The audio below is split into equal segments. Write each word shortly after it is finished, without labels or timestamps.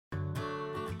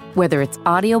Whether it's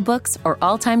audiobooks or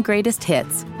all-time greatest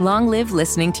hits, long live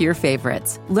listening to your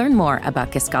favorites. Learn more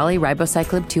about Kisqali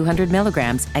Ribociclib 200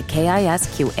 milligrams at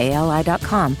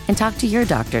KISQALI.com and talk to your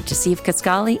doctor to see if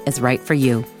Kisqali is right for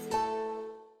you.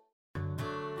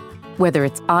 Whether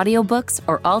it's audiobooks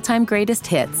or all-time greatest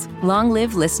hits, long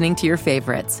live listening to your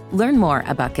favorites. Learn more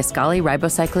about Kisqali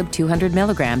Ribociclib 200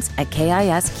 milligrams at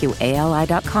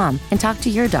KISQALI.com and talk to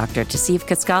your doctor to see if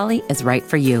Kisqali is right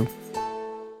for you.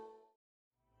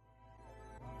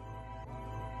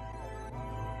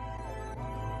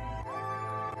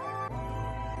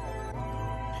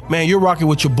 Man, you're rocking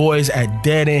with your boys at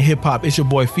Dead End Hip Hop. It's your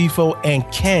boy FIFO and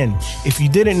Ken. If you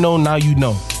didn't know, now you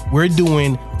know. We're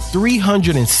doing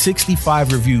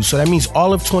 365 reviews. So that means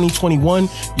all of 2021,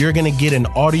 you're going to get an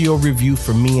audio review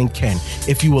from me and Ken.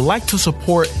 If you would like to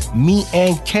support me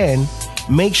and Ken,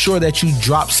 make sure that you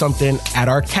drop something at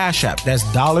our Cash App. That's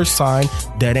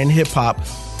 $ Dead End Hip Hop.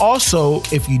 Also,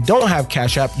 if you don't have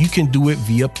Cash App, you can do it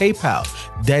via PayPal,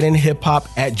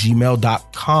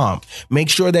 deadendhiphop@gmail.com. Make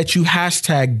sure that you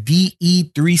hashtag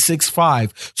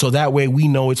DE365 so that way we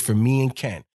know it's for me and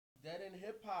Ken. Dead End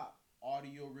Hip Hop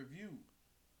audio review.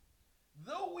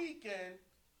 The Weeknd,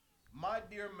 My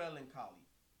Dear Melancholy.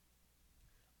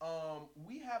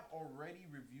 We have already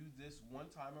reviewed this one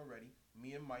time already,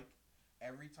 me and Mike.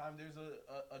 Every time there's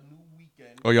a new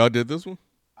Weeknd. Oh, y'all did this one?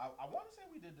 I want to say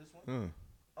we did this one.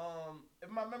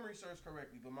 If my memory serves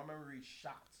correctly, but my memory is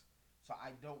shot, so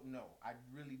I don't know. I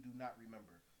really do not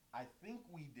remember. I think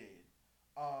we did.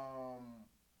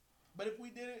 But if we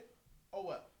didn't, oh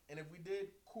well. And if we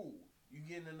did, cool. You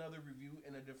get another review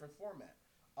in a different format.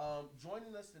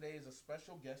 Joining us today is a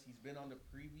special guest. He's been on the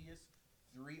previous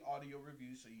 3 audio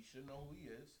reviews, so you should know who he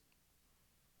is.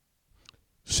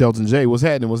 Shelton J, what's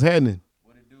happening? What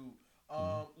it do?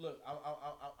 Look,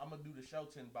 I'm gonna do the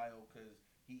Shelton bio because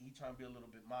he trying to be a little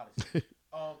bit modest.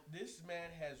 This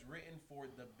man has written for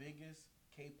the biggest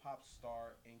K-pop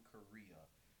star in Korea.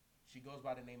 She goes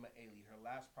by the name of Ailey. Her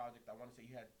last project, I want to say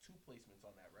you had 2 placements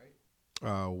on that, right?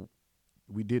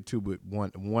 We did 2, but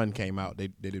one came out. They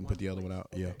didn't put the other one out.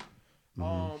 Okay. Yeah.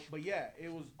 But yeah, it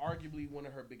was arguably one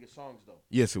of her biggest songs, though.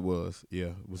 Yes, it was. Yeah,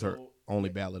 it was her only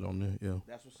ballad on there. Yeah.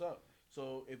 That's what's up.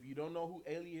 So if you don't know who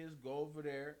Ailey is, go over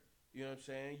there. You know what I'm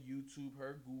saying? YouTube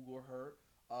her, Google her.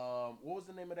 What was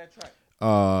the name of that track?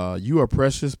 You Are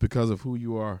Precious Because of Who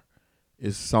You Are.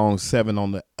 It's song 7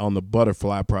 on the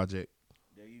Butterfly project.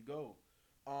 There you go.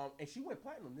 And she went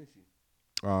platinum, didn't she?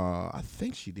 I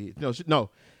think she did. No,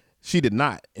 she did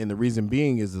not. And the reason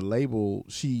being is the label.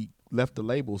 She left the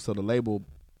label, so the label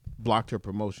blocked her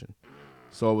promotion.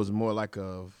 So it was more like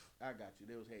a. I got you.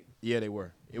 They was hating. Yeah, they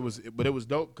were. But it was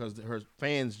dope because her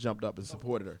fans jumped up and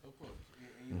supported her. Of course.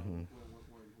 And, when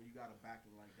you got a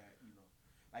backing like that,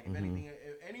 like if anything,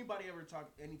 if anybody ever talk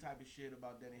any type of shit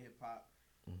about Dead End Hip Hop,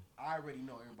 I already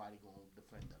know everybody gonna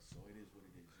defend us. So it is what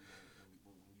it is.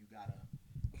 When you got a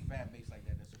fan base like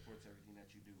that supports everything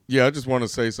that you do. Yeah, I just want to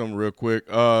say something real quick.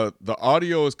 The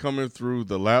audio is coming through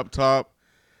the laptop.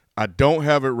 I don't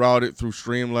have it routed through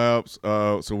Streamlabs,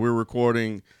 so we're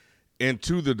recording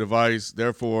into the device.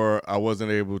 Therefore, I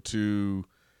wasn't able to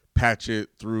patch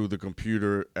it through the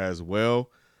computer as well.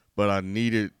 But I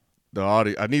needed the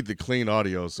audio. I need the clean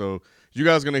audio. So you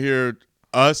guys are gonna hear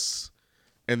us,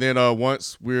 and then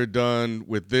once we're done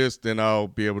with this, then I'll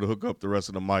be able to hook up the rest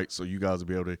of the mics so you guys will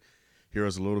be able to hear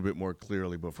us a little bit more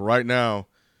clearly. But for right now,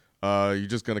 you're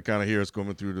just gonna kind of hear us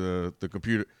coming through the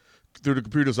computer.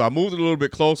 So I moved it a little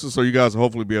bit closer so you guys will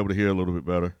hopefully be able to hear a little bit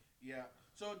better. Yeah.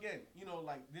 So again,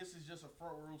 like this is just a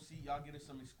front row seat. Y'all getting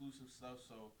some exclusive stuff.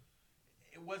 So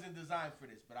it wasn't designed for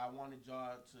this, but I wanted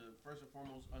y'all to first and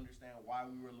foremost understand why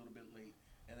we were a little bit late,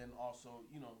 and then also,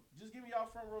 just give y'all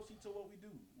front row seat to what we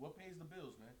do. What pays the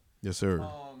bills, man? Yes, sir.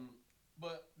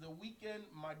 But the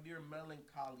Weeknd, My Dear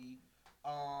Melancholy.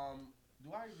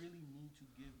 Do I really need to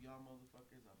give y'all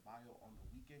motherfuckers a bio on the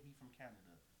Weeknd? He from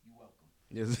Canada. You welcome.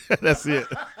 Yes, that's it.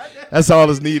 That's all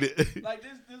that's needed. Like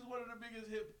this is one of the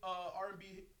biggest hip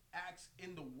R&B acts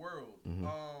in the world.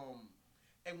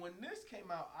 And when this came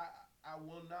out, I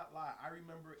will not lie. I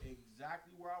remember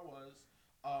exactly where I was.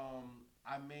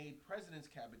 I made President's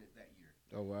Cabinet that year.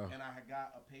 Oh, wow. And I had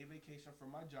got a paid vacation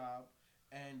from my job.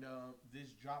 And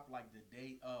this dropped like the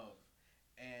day of.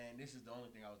 And this is the only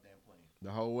thing I was damn playing.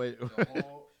 The whole way?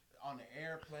 On the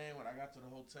airplane, when I got to the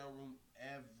hotel room,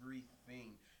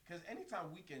 everything. Because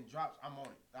anytime Weeknd drops, I'm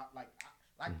on it.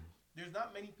 There's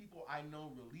not many people I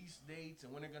know release dates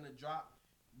and when they're going to drop.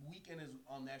 Weeknd is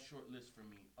on that short list for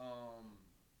me.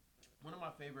 One of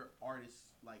my favorite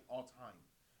artists, like, all time.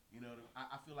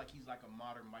 I feel like he's like a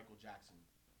modern Michael Jackson.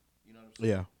 You know what I'm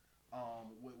saying? Yeah.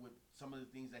 with some of the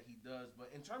things that he does.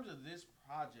 But in terms of this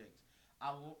project,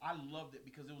 I loved it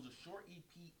because it was a short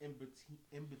EP in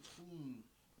between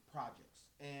projects.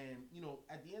 And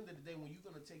at the end of the day, when you're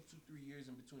gonna take 2-3 years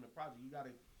in between a project, you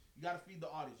gotta feed the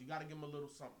audience. You gotta give them a little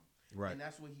something. Right. And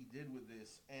that's what he did with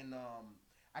this. And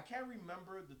I can't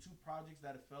remember the 2 projects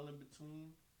that it fell in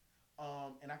between.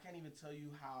 And I can't even tell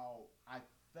you how I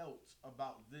felt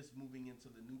about this moving into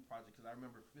the new project because I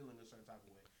remember feeling a certain type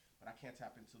of way, but I can't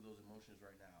tap into those emotions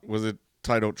right now. Was it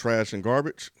titled Trash and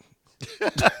Garbage? This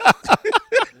guy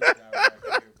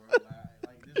right here, bro.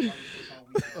 Like this song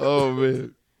Oh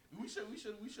man.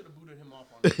 we should have booted him off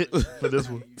on this For this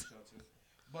one.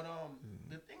 But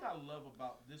the thing I love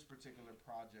about this particular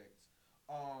project,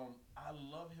 I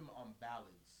love him on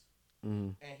ballads,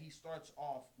 and he starts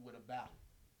off with a ballad,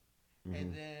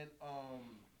 and then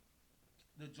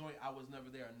the joint I Was Never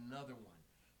There, another one,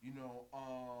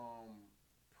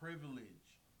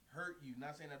 Privilege, Hurt You.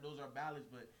 Not saying that those are ballads,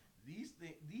 but these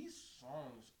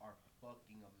songs are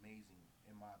fucking amazing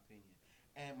in my opinion.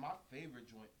 And my favorite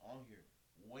joint on here,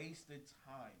 Wasted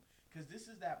Time. Because this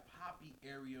is that poppy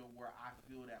area where I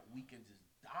feel that Weeknd just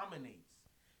dominates.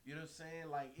 You know what I'm saying?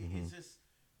 Like, it's just,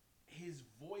 his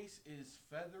voice is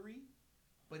feathery,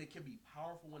 but it can be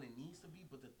powerful when it needs to be.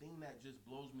 But the thing that just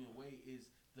blows me away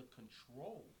is the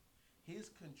control. His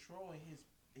control and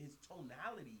his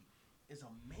tonality is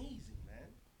amazing,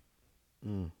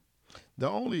 man.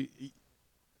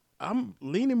 I'm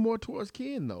leaning more towards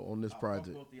Ken though on this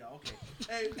project.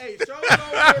 Okay. Hey, show's over.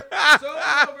 Show's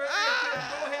over. Hey, Ken,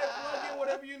 go ahead, plug in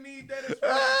whatever you need. That is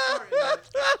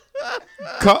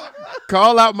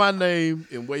Call out my name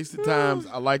in Wasted Times.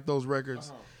 I like those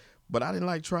records, but I didn't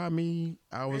like Try Me.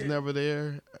 I Was Never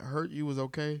There. Hurt You was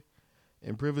okay,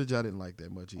 and Privilege I didn't like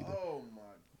that much either. Oh my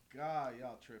God,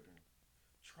 y'all tripping.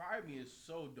 Try Me is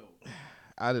so dope.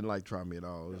 I didn't like Try Me at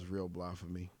all. It was real blah for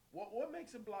me. What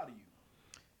makes it blah to you?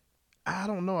 I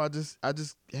don't know. I just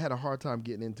had a hard time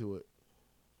getting into it.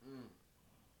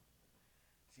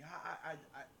 See, I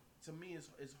to me,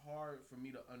 it's hard for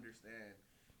me to understand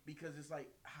because it's like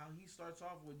how he starts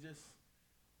off with just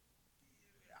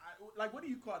like what do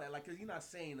you call that? Like, cause he's not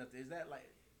saying nothing. Is that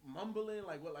like mumbling?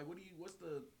 Like what? Like what do you? What's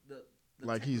the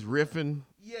like he's riffing?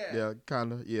 Yeah,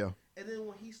 kind of. Yeah. And then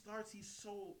when he starts, he's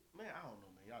so man. I don't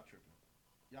know, man. Y'all tripping.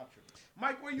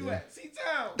 Mike, where you at?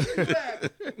 C-Town, where you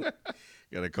at?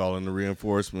 Gotta call in the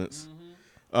reinforcements.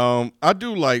 I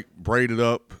do like braided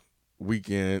up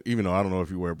Weeknd, even though I don't know if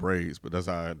you wear braids, but that's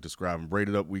how I describe him.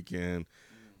 Braided up Weeknd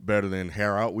better than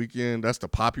hair out Weeknd. That's the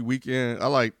poppy Weeknd. I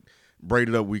like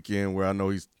braided up Weeknd where I know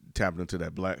he's tapping into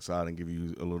that black side and giving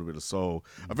you a little bit of soul.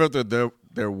 I felt that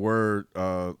there were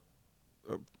 1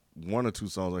 or 2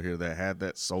 songs on here that had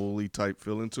that soul-y type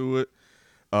feeling to it.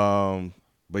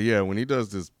 But yeah, when he does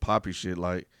this poppy shit,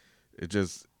 like it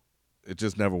just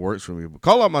never works for me. But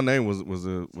Call Out My Name was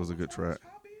a good track.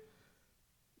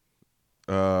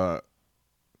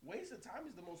 Wasted Time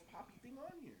is the most poppy thing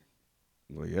on here.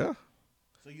 Well, yeah.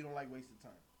 So you don't like Wasted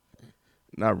Time?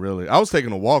 Not really. I was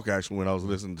taking a walk actually when I was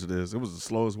listening to this. It was the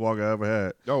slowest walk I ever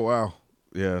had. Oh wow.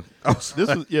 Yeah.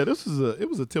 It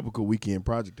was a typical Weeknd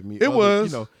project to me. It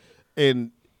was.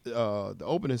 And the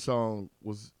opening song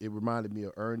reminded me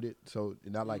of Earned It. So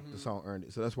and I like the song Earned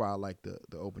It. So that's why I like the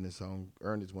opening song.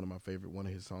 Earned It is one of my favorite, one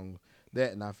of his songs.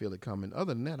 That and I Feel It Coming.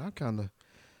 Other than that,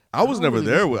 I was never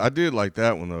there with. I did like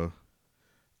that one though.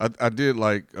 I did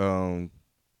like the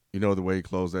way he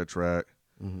closed that track.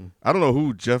 I don't know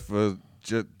who Jessica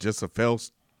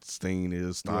Felstein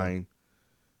is. Stein.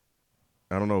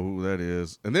 Yeah. I don't know who that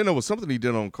is. And then there was something he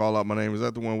did on Call Out My Name. Is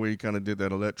that the one where he kind of did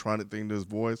that electronic thing to his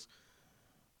voice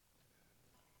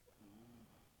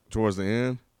towards the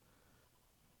end?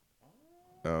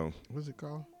 Oh, what's it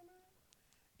called?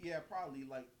 Yeah, probably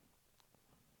like.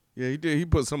 Yeah, he did. He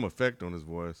put some effect on his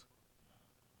voice.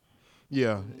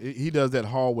 Yeah, he does that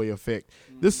hallway effect.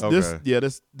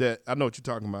 That I know what you're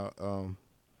talking about.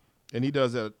 And he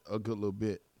does that a good little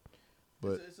bit.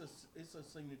 But it's a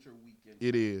signature Weeknd.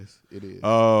 It is.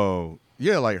 Oh,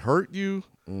 yeah, like Hurt You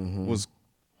was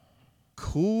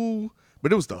cool,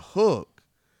 but it was the hook.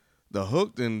 The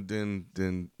hook didn't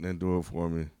do it for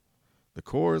me. The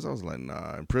chorus, I was like,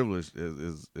 nah. And Privilege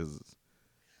is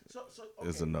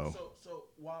a no. So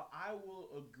while I will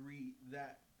agree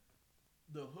that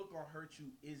the hook on Hurt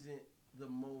You isn't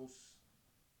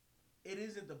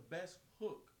the best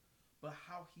hook, but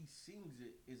how he sings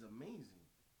it is amazing.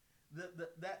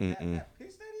 That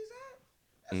pitch that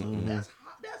he's at, that's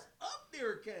up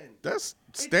there, Ken. That's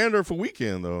standard for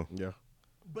Weeknd though. Yeah.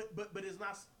 But it's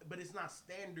not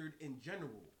standard in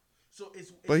general. So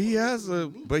it's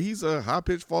he's a high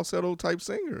pitched falsetto type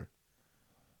singer.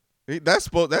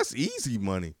 That's easy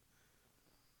money.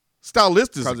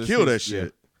 Stylistics will kill that shit. Yeah.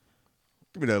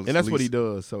 Give me that. And that's what he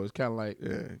does. So it's kind of like,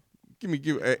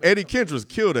 Eddie Kendricks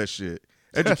kill that shit.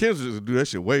 Eddie Kendricks would do that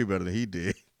shit way better than he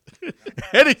did.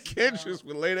 Eddie Kendricks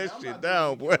would lay that shit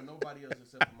down, boy. Nobody else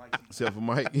except for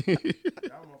Mike.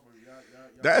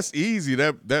 That's easy.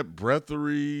 That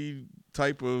breathery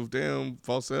type of damn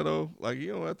falsetto. Like,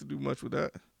 you don't have to do much with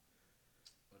that.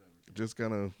 Just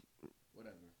kind of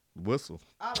whistle.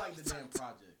 I like the damn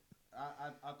project. I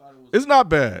thought it was. It's not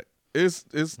bad.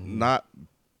 It's not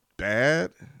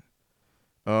bad.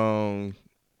 But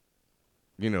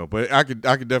I could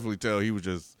definitely tell he was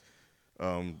just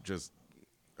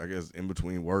I guess in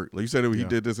between work. Like you said, he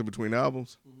did this in between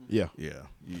albums. Yeah. Yeah.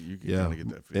 You can kind of get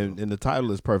that feel. And the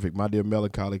title is perfect, My Dear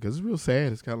Melancholy, because it's real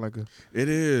sad. It's kind of like a. It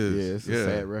is. Yeah, it's a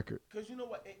sad record. Because you know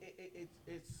what?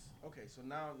 It's okay. So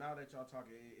now that y'all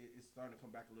talking, it's starting to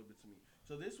come back a little bit to me.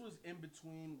 So this was in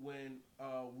between when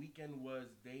Weeknd was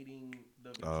dating the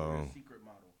Victoria's Secret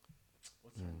model.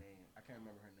 What's her name? I can't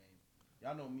remember her name.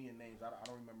 Y'all know me and names. I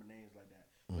don't remember names like that.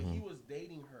 But he was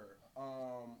dating her.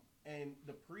 And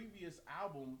the previous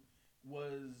album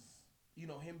was,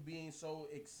 him being so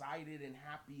excited and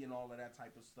happy and all of that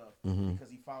type of stuff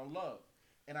because he found love.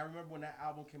 And I remember when that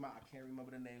album came out, I can't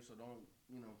remember the name, so don't,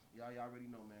 y'all already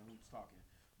know, man, who's talking.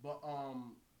 But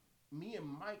me and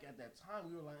Mike at that time,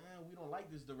 we were like, we don't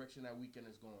like this direction that Weeknd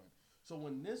is going. So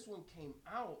when this one came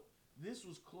out, this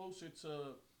was closer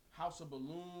to House of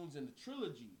Balloons and the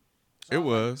trilogy. So it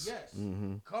was. Like,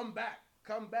 yes, come back.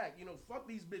 Fuck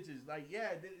these bitches. Like,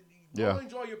 go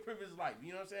enjoy your privileged life. You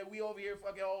know what I'm saying? We over here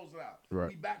fucking hoes now. Right.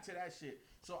 We back to that shit.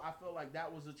 So I felt like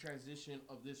that was the transition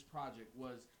of this project,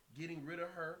 was getting rid of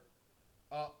her.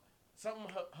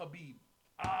 Habib.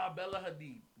 Bella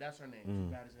Hadid. That's her name.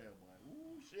 She's bad as hell, boy.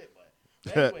 Ooh, shit, boy.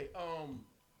 But anyway,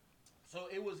 so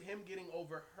it was him getting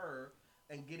over her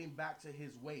and getting back to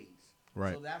his ways.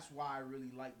 Right. So that's why I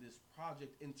really like this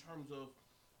project in terms of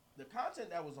the content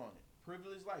that was on it.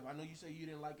 Privileged life. I know you say you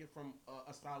didn't like it from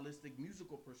a stylistic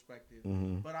musical perspective,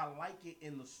 but I like it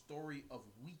in the story of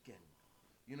Weeknd.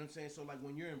 You know what I'm saying? So like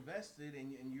when you're invested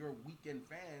and you're a Weeknd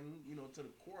fan, to the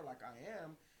core like I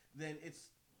am, then it's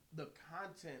the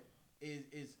content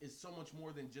is so much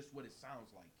more than just what it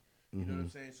sounds like. You know what I'm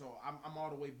saying? So I'm all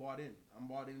the way bought in. I'm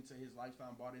bought into his lifestyle.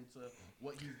 I'm bought into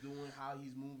what he's doing, how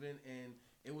he's moving, and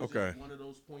it was just one of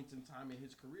those points in time in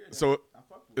his career that I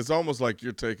fucked with. It's almost like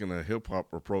you're taking a hip-hop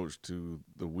approach to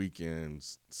the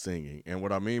Weeknd's singing. And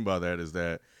what I mean by that is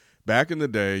that back in the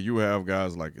day, you have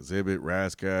guys like Exhibit,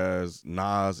 Razzcazz,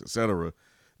 Nas, etc.,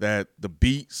 that the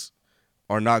beats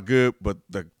are not good, but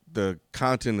the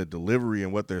content, the delivery,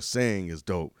 and what they're saying is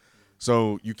dope.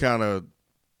 So you kind of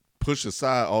push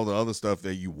aside all the other stuff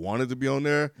that you wanted to be on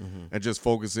there and just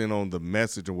focus in on the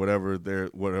message or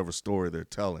whatever story they're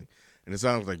telling. And it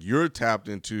sounds like you're tapped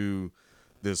into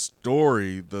this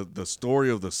story, the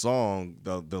story of the song,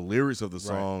 the lyrics of the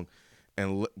song,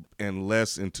 and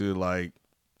less into like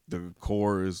the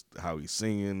chorus, how he's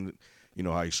singing,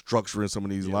 how he's structuring some of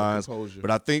these lines.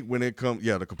 But I think when it comes,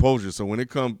 the composure. So when it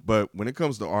comes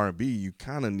to R&B, you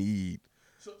kind of need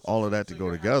all of that to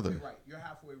go together. Right, you're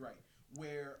halfway right.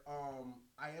 Where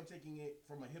I am taking it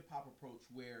from a hip hop approach,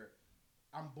 where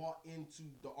I'm bought into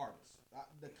the artist.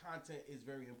 The content is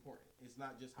very important. It's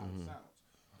not just how it sounds.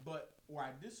 But where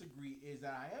I disagree is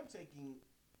that I am taking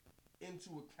into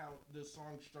account the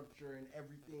song structure and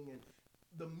everything and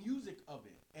the music of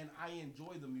it, and I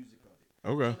enjoy the music of it.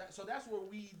 Okay. So that's where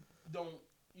we don't,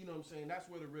 you know what I'm saying? That's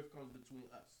where the rift comes between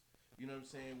us. You know what I'm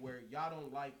saying? Where y'all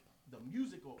don't like the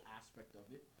musical aspect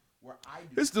of it, where I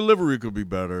do. His delivery could be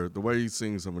better. The way he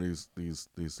sings some of these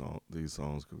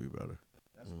songs could be better.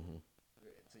 That's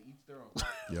to each their own.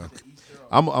 Yeah. To each their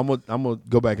I'm own. gonna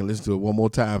go back and listen to it one more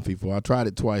time, people. I tried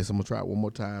it twice. I'm gonna try it one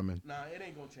more time. And Nah, it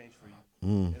ain't gonna change for you.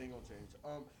 It ain't gonna change.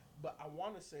 But I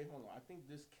want to say, hold on. I think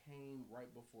this came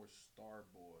right before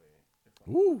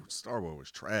Starboy. Ooh, Starboy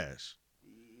was trash.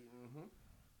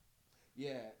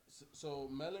 Yeah. So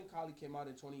Melancholy came out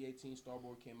in 2018.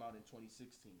 Starboy came out in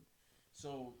 2016.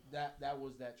 So that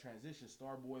was that transition.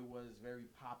 Starboy was very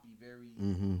poppy, very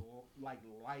like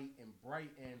light and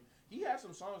bright, and he had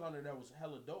some songs on there that was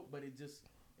hella dope. But it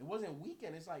wasn't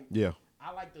Weeknd. It's like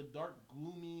I like the dark,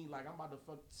 gloomy. Like I'm about to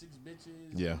fuck 6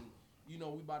 bitches. Yeah. And,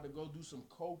 we about to go do some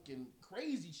coke and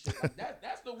crazy shit. Like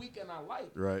that's the Weeknd I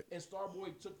like. Right. And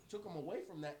Starboy took him away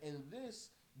from that, and this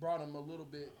brought him a little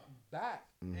bit back.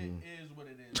 It is what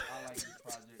it is. I like this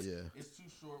project. Yeah. It's too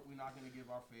short. We're not gonna give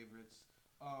our favorites.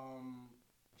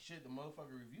 The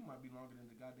motherfucker review might be longer than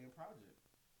the goddamn project.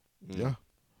 Yeah.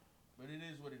 But it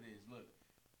is what it is. Look,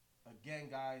 again,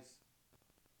 guys,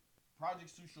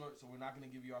 project's too short, so we're not going to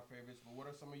give you our favorites. But what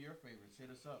are some of your favorites? Hit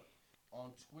us up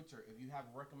on Twitter. If you have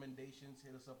recommendations,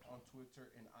 hit us up on Twitter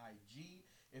and IG.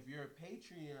 If you're a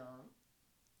Patreon,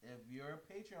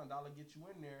 dollar gets you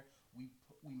in there. We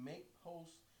make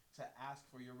posts to ask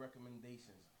for your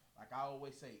recommendations. Like I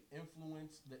always say,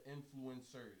 influence the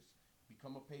influencers.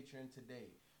 Become a patron today.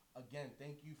 Again,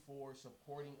 thank you for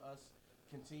supporting us.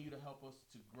 Continue to help us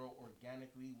to grow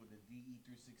organically with the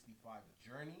DE365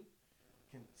 journey.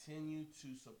 Continue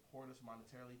to support us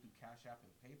monetarily through Cash App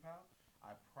and PayPal.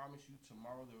 I promise you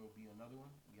tomorrow there will be another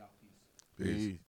one. We out. Peace. Peace.